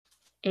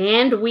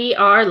And we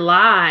are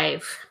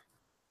live.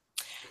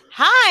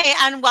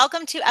 Hi, and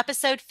welcome to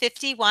episode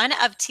 51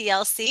 of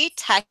TLC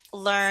Tech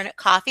Learn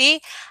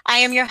Coffee. I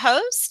am your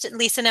host,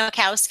 Lisa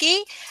Nowakowski,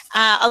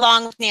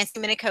 along with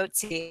Nancy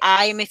Minicozzi.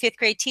 I am a fifth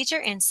grade teacher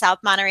in South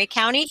Monterey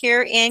County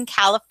here in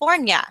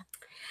California.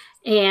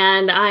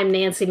 And I'm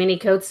Nancy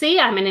Minicozzi.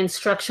 I'm an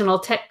instructional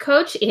tech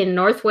coach in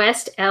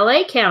Northwest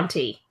LA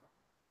County.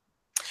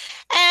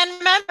 And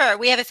remember,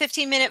 we have a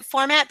 15-minute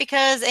format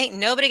because ain't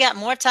nobody got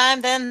more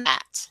time than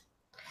that.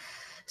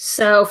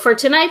 So for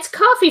tonight's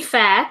coffee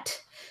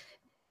fact,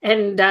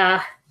 and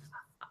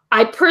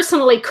I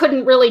personally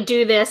couldn't really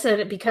do this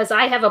because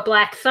I have a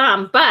black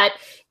thumb, but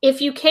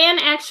if you can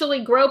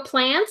actually grow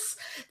plants,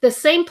 the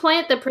same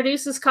plant that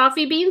produces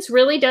coffee beans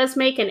really does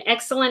make an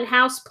excellent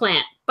house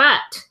plant.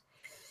 But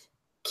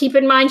keep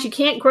in mind, you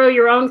can't grow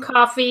your own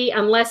coffee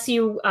unless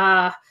you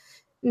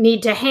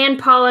need to hand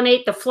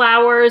pollinate the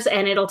flowers,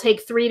 and it'll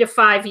take 3 to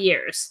 5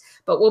 years.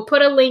 But we'll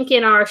put a link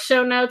in our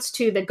show notes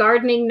to the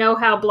Gardening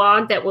Know-How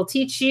blog that will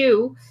teach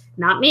you,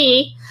 not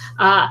me,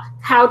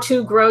 how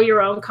to grow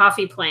your own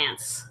coffee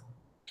plants.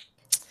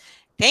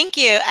 Thank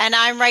you. And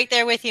I'm right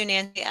there with you,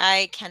 Nancy.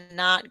 I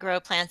cannot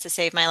grow plants to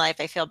save my life.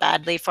 I feel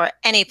badly for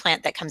any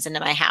plant that comes into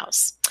my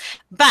house.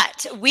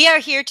 But we are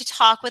here to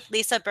talk with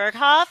Lisa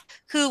Berghoff,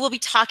 who will be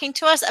talking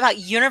to us about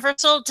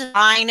universal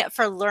design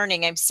for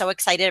learning. I'm so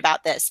excited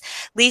about this.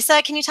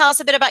 Lisa, can you tell us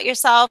a bit about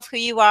yourself, who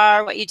you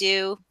are, what you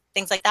do,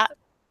 things like that?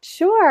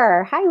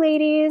 Sure. Hi,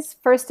 ladies.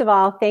 First of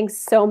all, thanks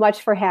so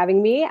much for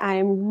having me.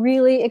 I'm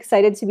really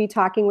excited to be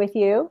talking with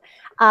you.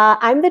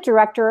 I'm the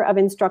director of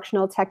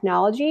instructional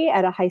technology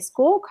at a high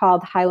school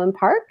called Highland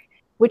Park,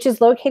 which is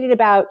located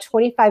about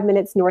 25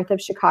 minutes north of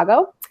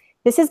Chicago.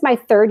 This is my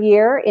third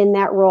year in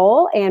that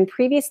role, and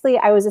previously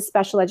I was a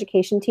special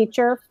education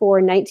teacher for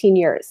 19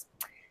 years.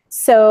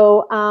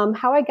 So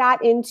how I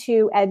got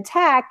into ed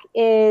tech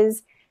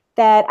is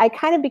that I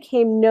kind of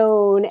became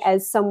known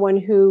as someone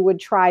who would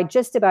try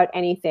just about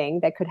anything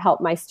that could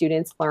help my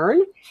students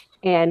learn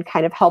and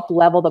kind of help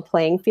level the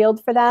playing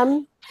field for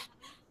them.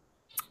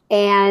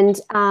 And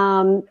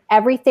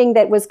everything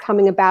that was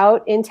coming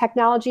about in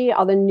technology,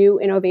 all the new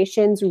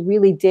innovations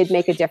really did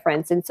make a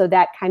difference. And so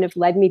that kind of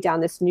led me down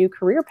this new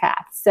career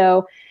path.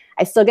 So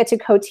I still get to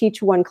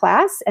co-teach one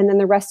class, and then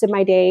the rest of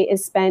my day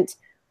is spent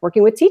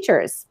working with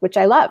teachers, which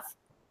I love.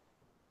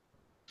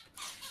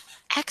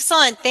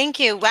 Excellent. Thank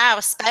you.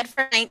 Wow. SPED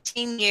for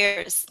 19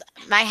 years.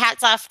 My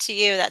hat's off to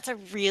you. That's a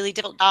really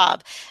difficult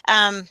job.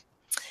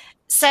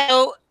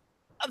 So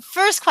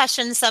first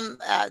question some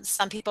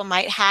people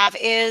might have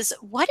is,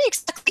 what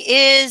exactly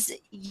is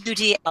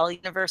UDL,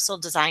 Universal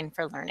Design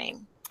for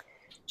Learning?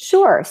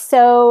 Sure.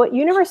 So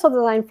Universal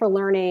Design for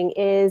Learning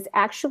is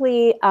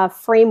actually a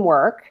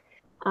framework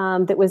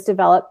that was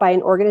developed by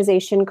an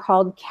organization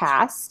called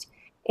CAST.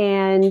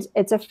 And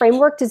it's a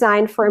framework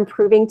designed for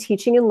improving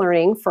teaching and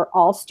learning for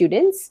all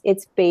students.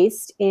 It's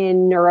based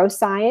in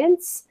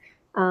neuroscience,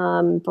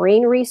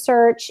 brain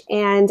research,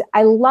 and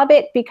I love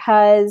it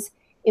because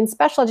in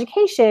special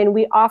education,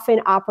 we often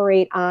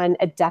operate on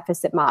a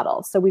deficit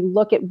model. So we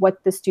look at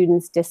what the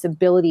student's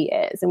disability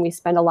is, and we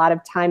spend a lot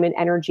of time and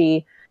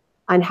energy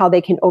on how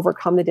they can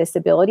overcome the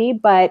disability.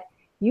 But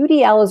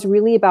UDL is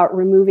really about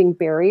removing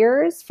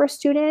barriers for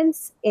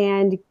students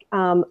and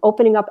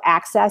opening up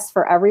access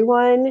for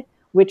everyone,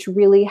 which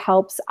really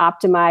helps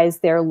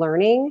optimize their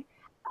learning.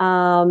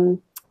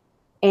 And,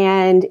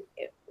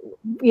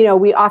 you know,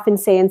 we often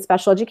say in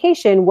special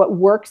education, what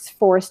works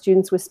for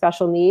students with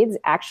special needs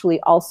actually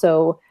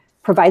also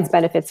provides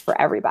benefits for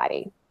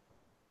everybody.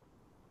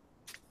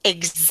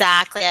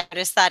 Exactly. I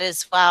noticed that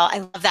as well. I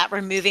love that,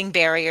 removing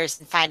barriers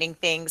and finding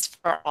things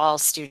for all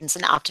students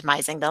and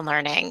optimizing the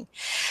learning.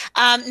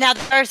 Now,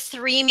 there are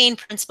three main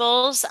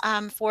principles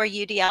for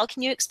UDL.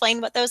 Can you explain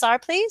what those are,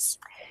 please?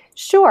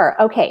 Sure.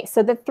 Okay.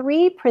 So the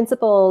three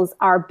principles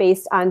are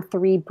based on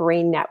three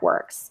brain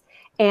networks.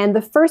 And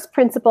the first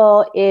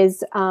principle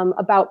is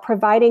about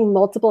providing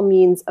multiple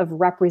means of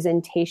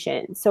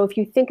representation. So if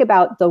you think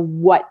about the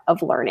what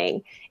of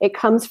learning, it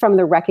comes from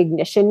the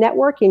recognition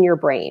network in your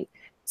brain.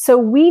 So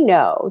we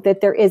know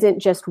that there isn't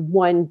just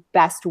one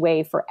best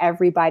way for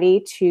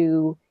everybody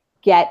to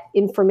get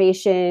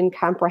information,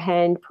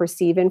 comprehend,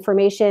 perceive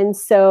information.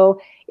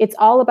 So it's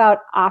all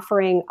about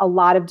offering a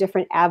lot of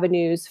different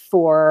avenues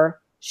for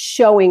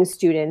showing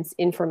students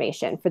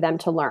information for them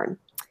to learn.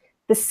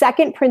 The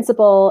second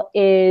principle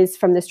is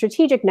from the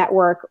strategic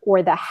network,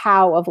 or the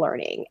how of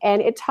learning.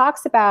 And it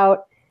talks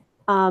about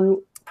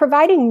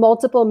providing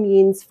multiple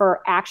means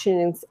for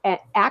action,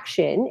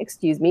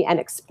 and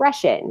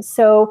expression.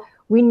 So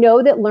we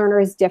know that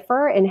learners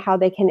differ in how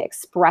they can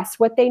express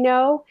what they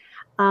know.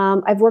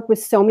 I've worked with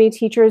so many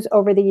teachers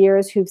over the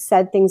years who've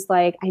said things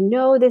like, I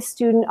know this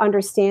student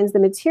understands the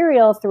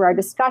material through our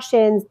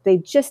discussions, they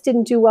just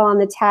didn't do well on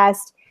the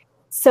test.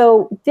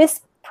 So this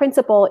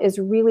principle is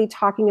really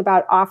talking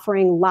about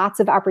offering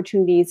lots of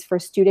opportunities for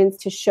students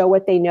to show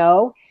what they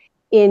know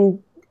in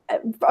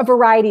a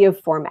variety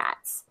of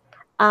formats.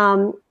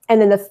 And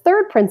then the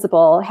third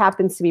principle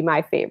happens to be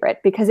my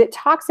favorite because it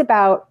talks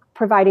about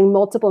providing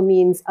multiple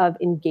means of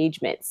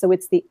engagement. So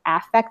it's the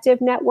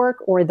affective network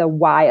or the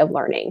why of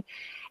learning.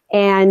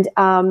 And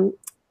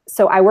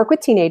so I work with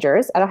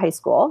teenagers at a high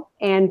school.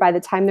 And by the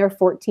time they're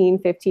 14,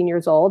 15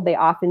 years old, they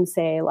often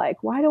say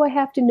like, why do I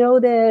have to know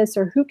this?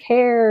 Or who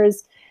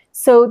cares?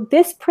 So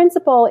this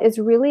principle is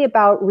really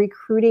about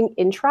recruiting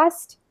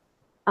interest,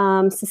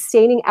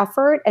 sustaining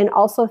effort, and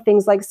also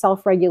things like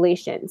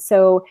self-regulation.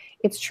 So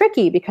it's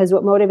tricky because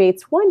what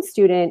motivates one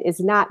student is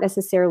not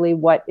necessarily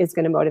what is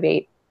going to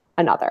motivate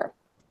another.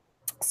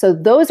 So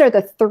those are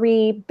the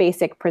three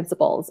basic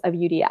principles of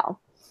UDL.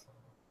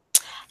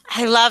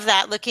 I love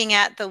that, looking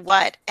at the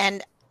what.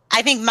 And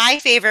I think my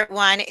favorite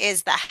one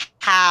is the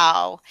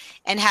how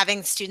and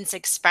having students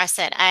express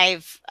it.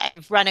 I've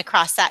run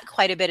across that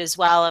quite a bit as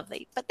well,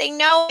 but they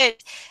know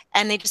it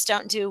and they just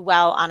don't do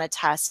well on a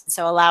test.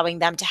 So allowing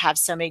them to have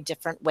so many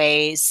different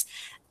ways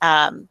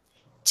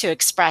to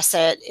express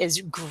it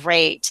is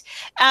great.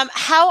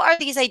 How are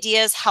these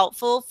ideas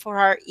helpful for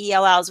our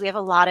ELLs? We have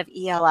a lot of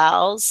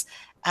ELLs,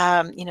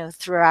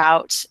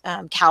 throughout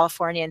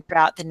California and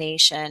throughout the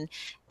nation.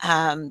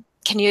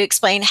 Can you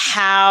explain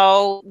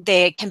how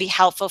they can be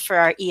helpful for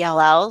our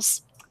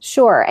ELLs?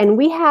 Sure. And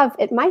we have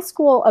at my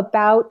school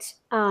about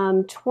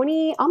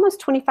almost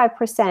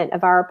 25%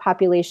 of our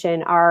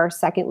population are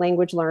second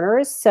language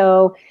learners.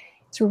 So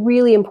it's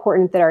really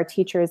important that our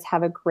teachers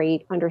have a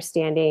great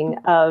understanding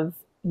of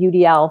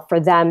UDL for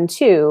them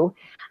too.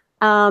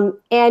 And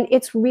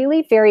it's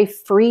really very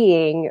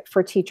freeing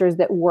for teachers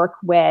that work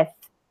with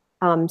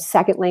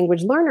second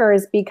language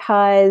learners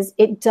because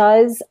it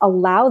does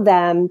allow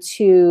them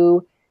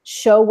to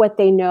show what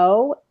they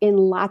know in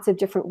lots of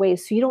different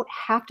ways. So you don't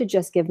have to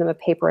just give them a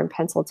paper and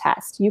pencil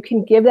test. You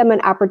can give them an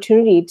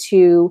opportunity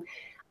to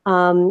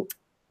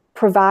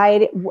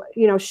provide,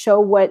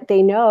 show what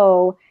they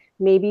know,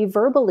 maybe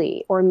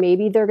verbally, or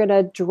maybe they're going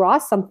to draw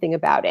something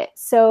about it.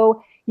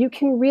 So you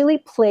can really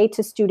play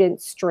to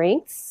students'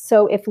 strengths.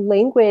 So if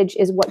language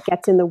is what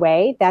gets in the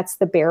way, that's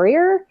the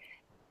barrier,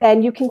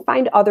 then you can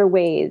find other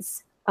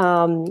ways.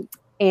 And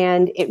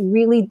it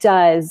really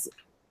does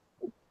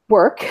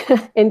work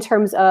in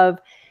terms of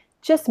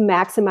just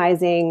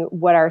maximizing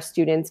what our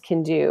students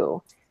can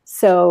do.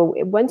 So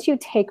once you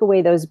take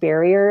away those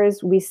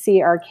barriers, we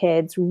see our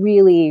kids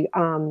really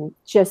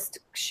just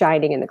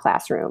shining in the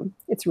classroom.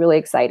 It's really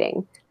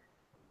exciting.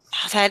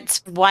 Oh,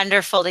 that's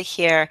wonderful to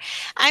hear.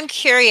 I'm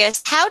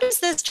curious, how does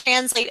this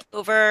translate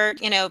over,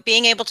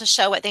 being able to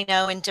show what they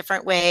know in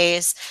different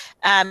ways,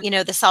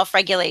 the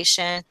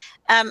self-regulation?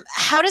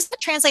 How does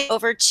that translate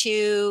over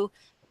to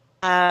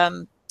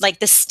like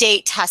the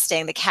state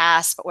testing, the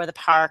CASP or the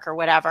PARCC or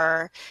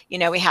whatever,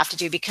 we have to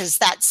do, because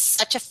that's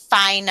such a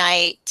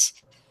finite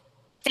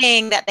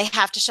thing that they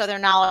have to show their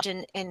knowledge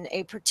in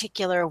a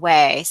particular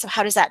way. So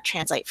how does that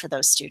translate for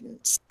those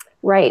students?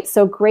 Right.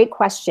 So great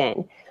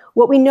question.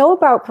 What we know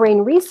about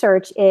brain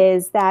research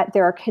is that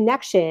there are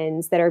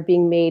connections that are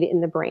being made in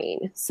the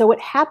brain. So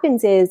what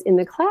happens is in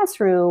the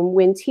classroom,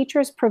 when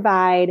teachers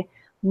provide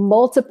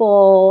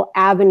multiple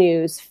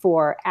avenues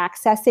for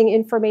accessing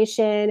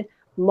information,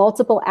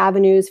 multiple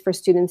avenues for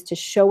students to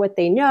show what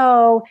they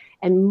know,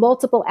 and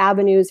multiple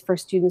avenues for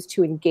students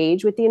to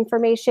engage with the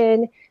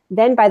information,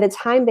 then by the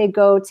time they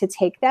go to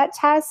take that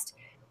test,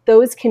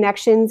 those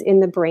connections in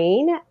the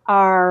brain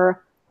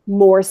are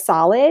more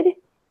solid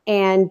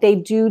and they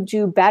do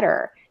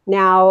better.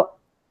 Now,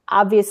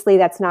 obviously,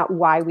 that's not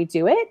why we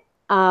do it,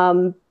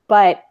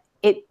 but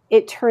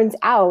it turns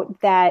out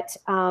that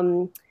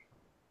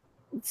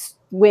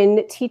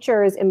when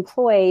teachers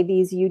employ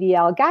these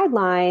UDL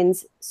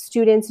guidelines,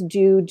 students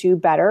do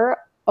better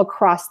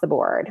across the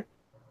board.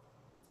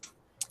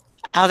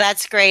 Oh,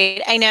 that's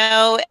great. I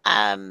know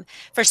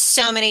for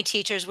so many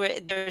teachers,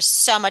 there's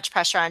so much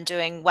pressure on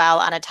doing well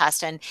on a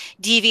test, and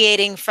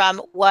deviating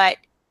from what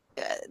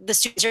the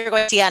students are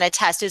going to see on a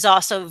test is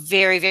also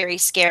very, very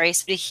scary.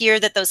 So to hear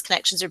that those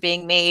connections are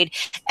being made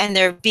and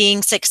they're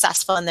being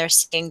successful and they're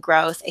seeing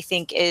growth, I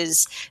think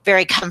is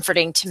very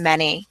comforting to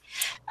many.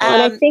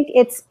 And I think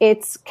it's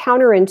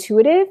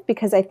counterintuitive,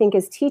 because I think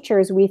as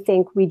teachers, we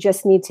think we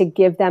just need to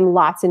give them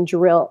lots of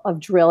drill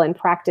and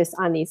practice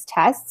on these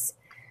tests.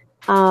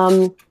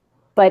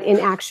 But in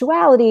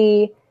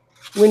actuality,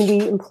 when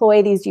we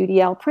employ these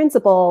UDL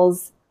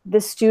principles, the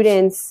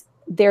students,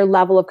 their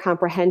level of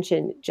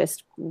comprehension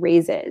just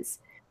raises.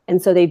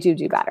 And so they do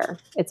better.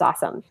 It's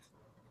awesome.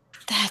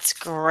 That's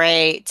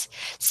great.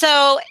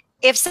 So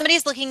if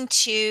somebody's looking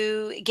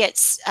to get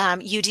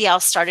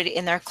UDL started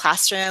in their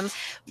classroom,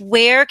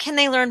 where can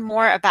they learn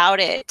more about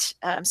it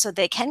so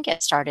they can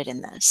get started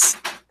in this?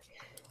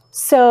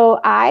 So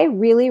I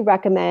really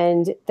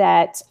recommend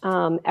that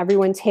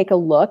everyone take a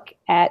look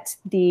at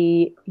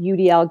the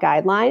UDL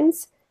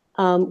guidelines,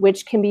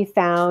 which can be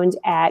found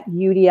at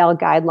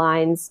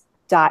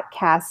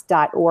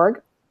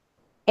udlguidelines.cas.org.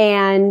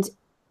 And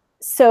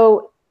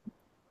so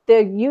the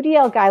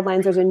UDL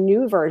guidelines, there's a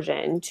new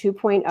version,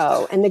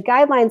 2.0, and the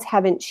guidelines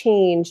haven't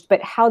changed,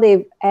 but how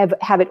they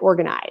have it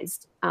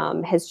organized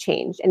has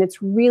changed. And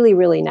it's really,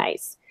 really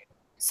nice.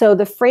 So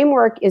the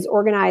framework is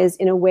organized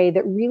in a way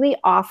that really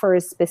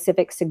offers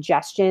specific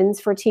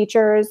suggestions for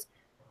teachers,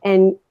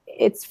 and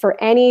it's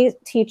for any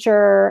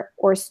teacher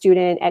or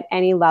student at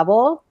any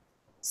level.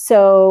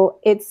 So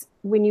it's,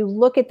 when you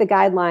look at the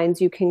guidelines,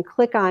 you can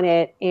click on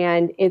it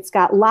and it's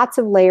got lots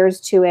of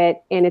layers to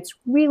it, and it's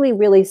really,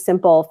 really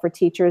simple for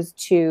teachers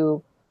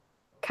to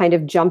kind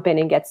of jump in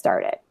and get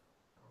started.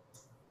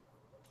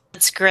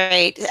 That's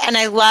great. And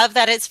I love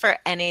that it's for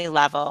any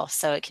level,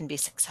 so it can be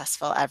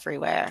successful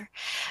everywhere.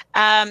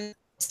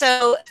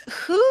 So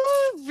who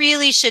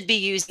really should be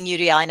using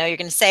UDL? I know you're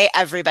going to say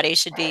everybody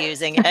should be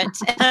using it.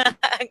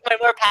 When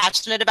we're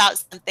passionate about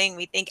something,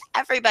 we think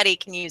everybody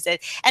can use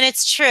it. And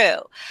it's true.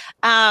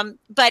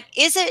 But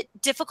is it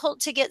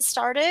difficult to get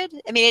started?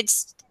 I mean,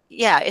 is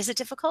it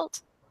difficult?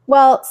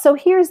 Well, so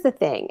here's the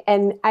thing.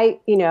 And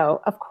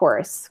of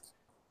course,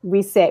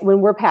 we say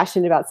when we're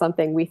passionate about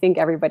something, we think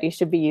everybody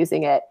should be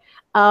using it.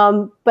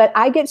 But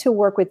I get to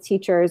work with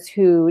teachers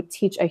who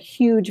teach a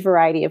huge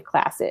variety of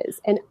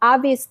classes. And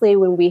obviously,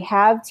 when we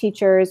have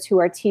teachers who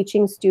are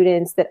teaching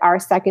students that are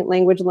second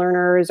language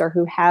learners or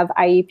who have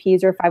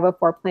IEPs or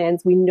 504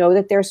 plans, we know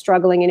that they're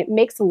struggling, and it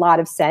makes a lot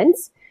of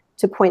sense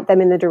to point them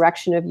in the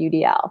direction of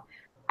UDL.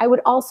 I would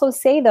also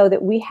say, though,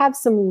 that we have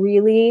some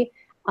really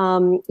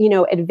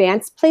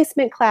advanced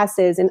placement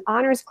classes and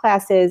honors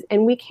classes,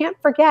 and we can't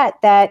forget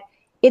that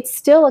it's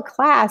still a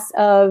class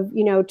of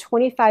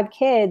 25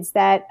 kids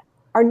that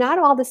are not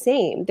all the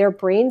same. Their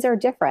brains are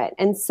different.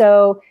 And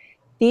so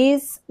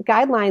these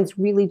guidelines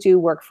really do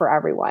work for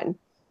everyone.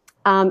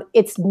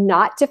 It's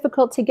not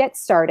difficult to get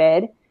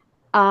started.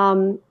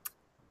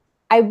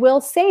 I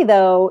will say,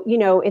 though,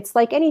 it's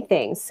like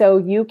anything. So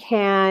you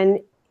can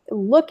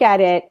look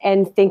at it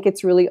and think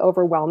it's really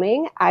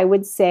overwhelming. I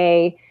would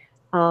say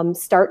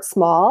start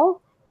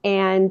small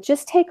and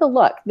just take a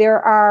look. There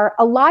are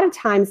a lot of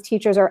times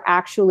teachers are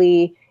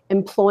actually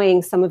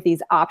employing some of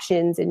these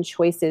options and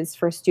choices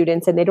for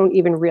students, and they don't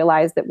even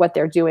realize that what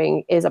they're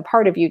doing is a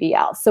part of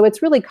UDL. So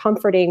it's really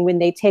comforting when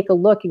they take a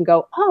look and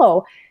go,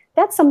 oh,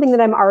 that's something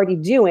that I'm already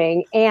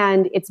doing,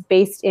 and it's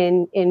based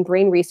in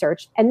brain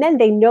research. And then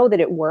they know that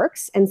it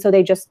works, and so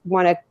they just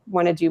want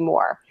to do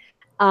more.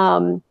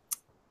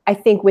 I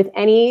think with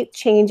any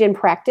change in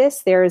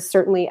practice, there is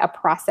certainly a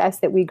process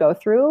that we go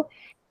through.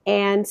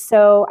 And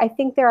so I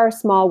think there are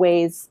small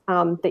ways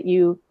that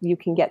you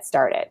can get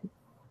started.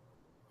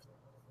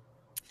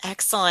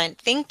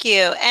 Excellent. Thank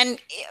you. And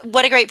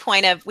what a great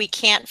point of, we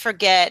can't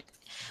forget,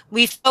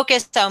 we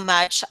focus so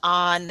much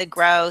on the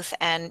growth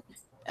and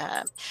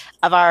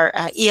of our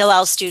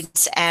ELL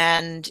students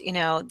and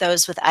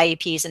those with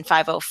IEPs and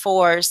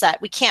 504s, that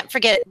we can't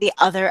forget the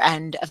other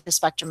end of the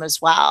spectrum as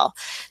well.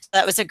 So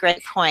that was a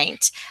great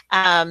point.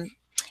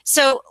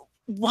 So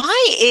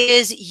why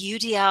is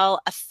UDL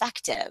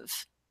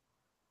effective?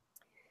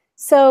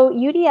 So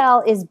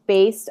UDL is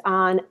based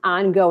on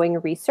ongoing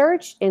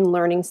research in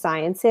learning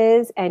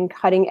sciences and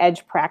cutting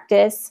edge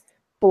practice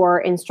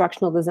for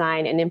instructional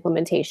design and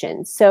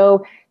implementation.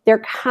 So they're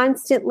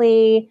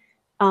constantly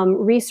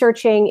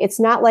researching. It's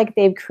not like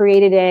they've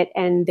created it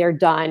and they're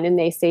done and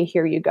they say,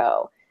 here you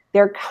go.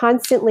 They're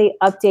constantly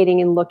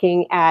updating and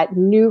looking at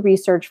new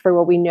research for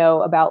what we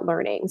know about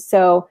learning.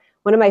 So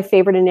one of my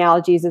favorite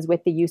analogies is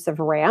with the use of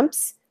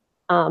ramps.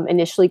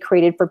 Initially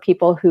created for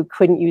people who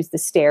couldn't use the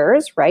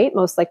stairs, right?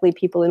 Most likely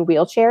people in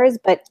wheelchairs,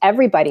 but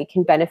everybody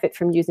can benefit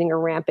from using a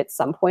ramp at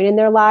some point in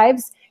their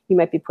lives. You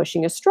might be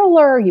pushing a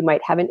stroller, you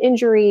might have an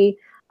injury.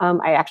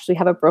 I actually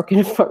have a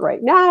broken foot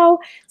right now.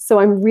 So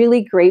I'm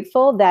really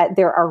grateful that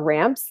there are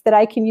ramps that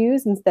I can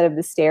use instead of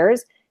the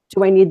stairs.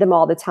 Do I need them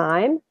all the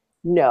time?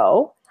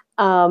 No.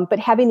 But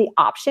having the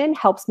option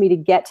helps me to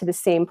get to the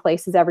same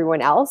place as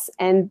everyone else,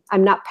 and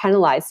I'm not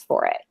penalized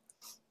for it.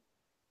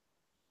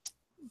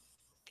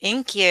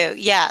 Thank you.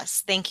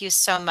 Yes, thank you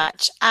so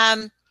much.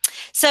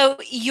 So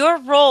your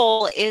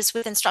role is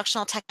with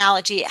instructional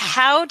technology.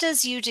 How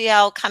does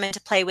UDL come into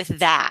play with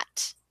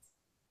that?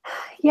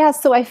 Yeah,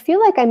 so I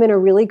feel like I'm in a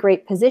really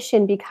great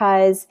position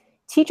because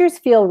teachers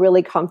feel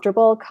really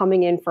comfortable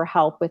coming in for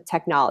help with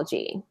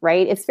technology,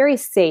 right? It's very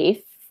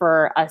safe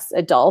for us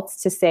adults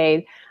to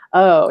say,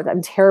 oh,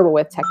 I'm terrible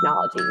with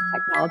technology.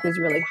 Technology is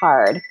really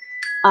hard.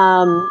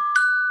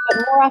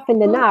 But more often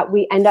than not,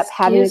 we end up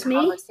having a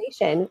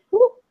conversation.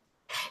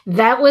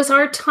 That was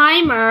our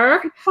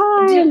timer.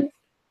 Fine.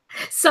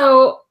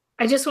 So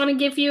I just want to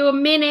give you a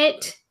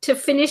minute to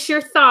finish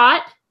your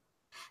thought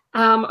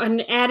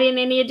and add in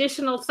any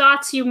additional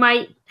thoughts you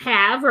might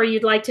have or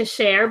you'd like to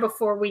share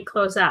before we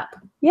close up.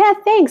 Yeah,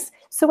 thanks.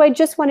 So I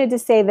just wanted to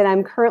say that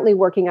I'm currently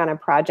working on a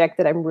project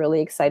that I'm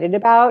really excited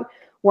about,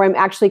 where I'm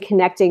actually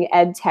connecting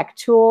ed tech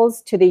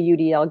tools to the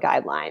UDL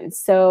guidelines.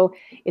 So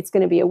it's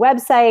going to be a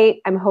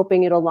website. I'm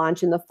hoping it'll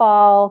launch in the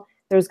fall.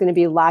 There's going to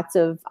be lots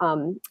of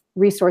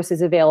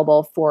resources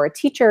available for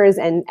teachers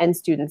and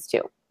students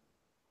too.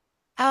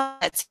 Oh,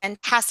 that's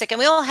fantastic. And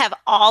we will have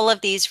all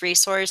of these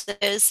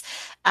resources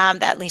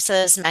that Lisa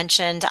has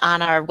mentioned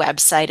on our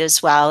website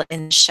as well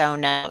in the show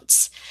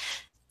notes.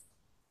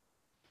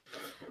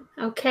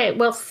 Okay,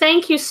 well,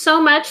 thank you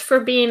so much for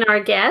being our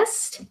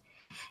guest.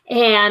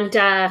 And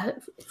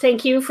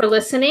thank you for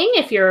listening.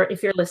 If you're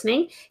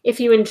listening, if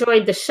you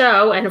enjoyed the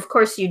show, and of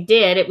course you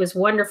did, it was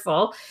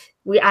wonderful.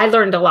 I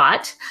learned a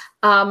lot.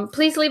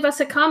 Please leave us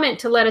a comment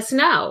to let us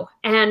know.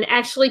 And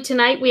actually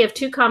tonight we have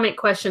 2 comment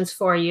questions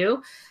for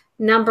you.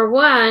 Number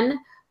 1,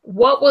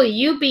 what will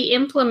you be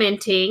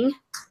implementing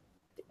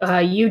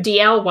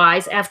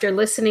UDL-wise after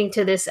listening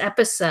to this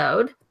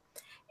episode?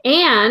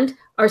 And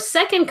our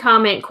second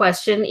comment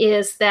question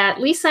is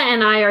that Lisa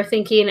and I are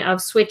thinking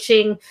of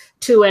switching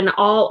to an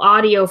all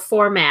audio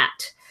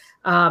format.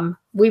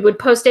 We would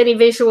post any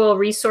visual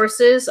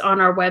resources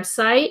on our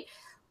website.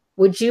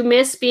 Would you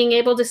miss being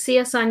able to see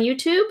us on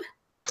YouTube?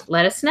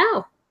 Let us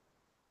know.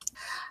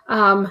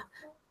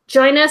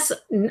 Join us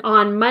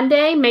on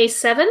Monday, May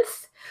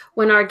 7th,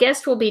 when our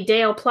guest will be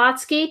Dale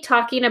Plotsky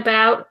talking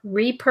about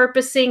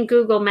repurposing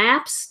Google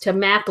Maps to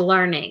map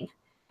learning.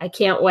 I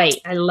can't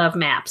wait. I love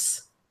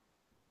maps.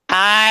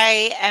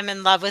 I am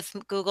in love with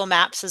Google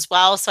Maps as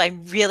well, so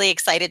I'm really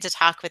excited to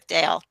talk with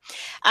Dale.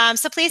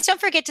 So please don't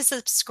forget to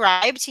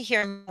subscribe to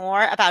hear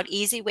more about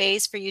easy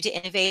ways for you to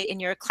innovate in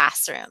your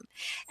classroom.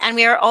 And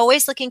we are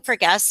always looking for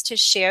guests to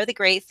share the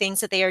great things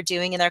that they are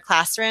doing in their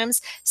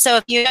classrooms. So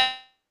if you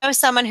know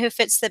someone who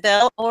fits the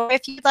bill, or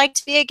if you'd like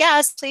to be a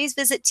guest, please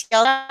visit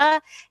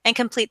TLDA and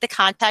complete the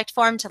contact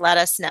form to let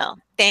us know.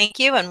 Thank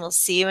you, and we'll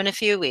see you in a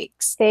few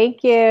weeks.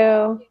 Thank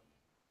you.